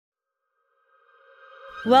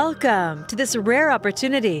Welcome to this rare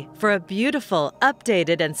opportunity for a beautiful,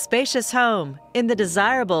 updated, and spacious home in the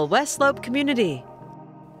desirable West Slope community.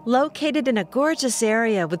 Located in a gorgeous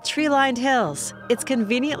area with tree-lined hills, it's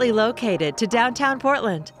conveniently located to downtown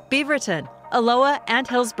Portland, Beaverton, Aloha and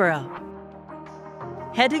Hillsboro.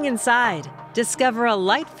 Heading inside, discover a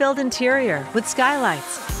light-filled interior with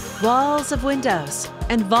skylights, walls of windows,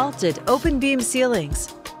 and vaulted open-beam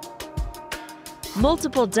ceilings.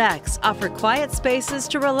 Multiple decks offer quiet spaces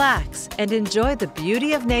to relax and enjoy the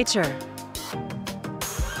beauty of nature.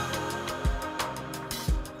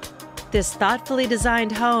 This thoughtfully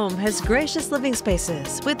designed home has gracious living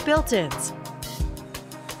spaces with built-ins.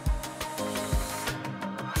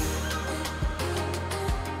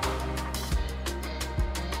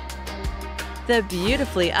 The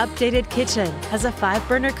beautifully updated kitchen has a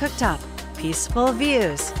 5-burner cooktop, peaceful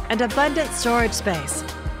views, and abundant storage space.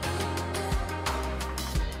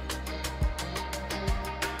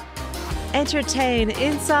 Entertain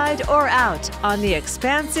inside or out on the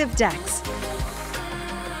expansive decks.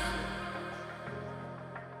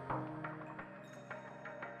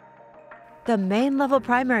 The main level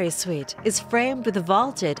primary suite is framed with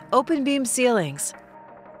vaulted open-beam ceilings.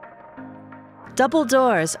 Double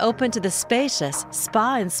doors open to the spacious,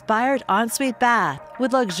 spa-inspired ensuite bath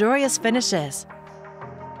with luxurious finishes.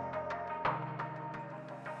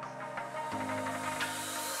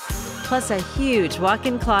 Plus a huge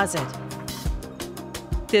walk-in closet.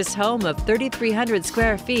 This home of 3,300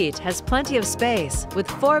 square feet has plenty of space with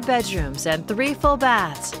 4 bedrooms and 3 full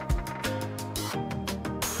baths.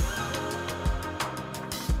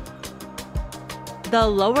 The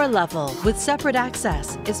lower level with separate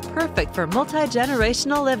access is perfect for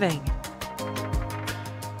multi-generational living.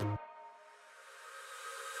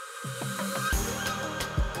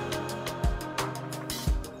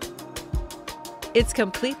 It's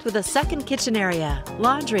complete with a second kitchen area,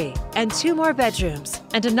 laundry, and 2 more bedrooms,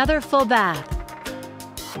 and another full bath.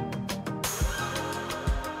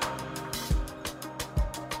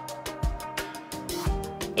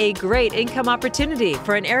 A great income opportunity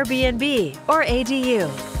for an Airbnb or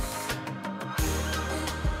ADU.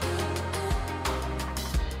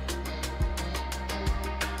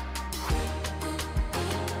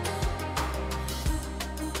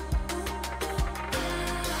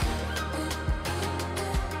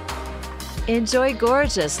 Enjoy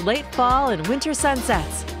gorgeous late fall and winter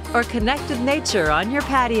sunsets, or connect with nature on your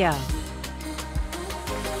patio.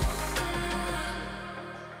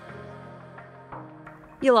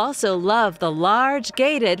 You'll also love the large,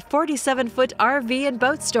 gated 47-foot RV and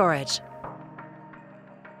boat storage.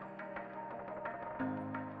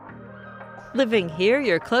 Living here,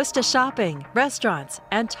 you're close to shopping, restaurants,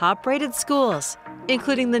 and top-rated schools,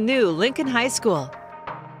 including the new Lincoln High School.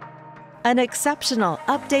 An exceptional,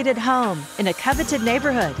 updated home in a coveted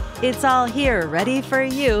neighborhood. It's all here ready for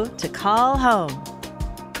you to call home.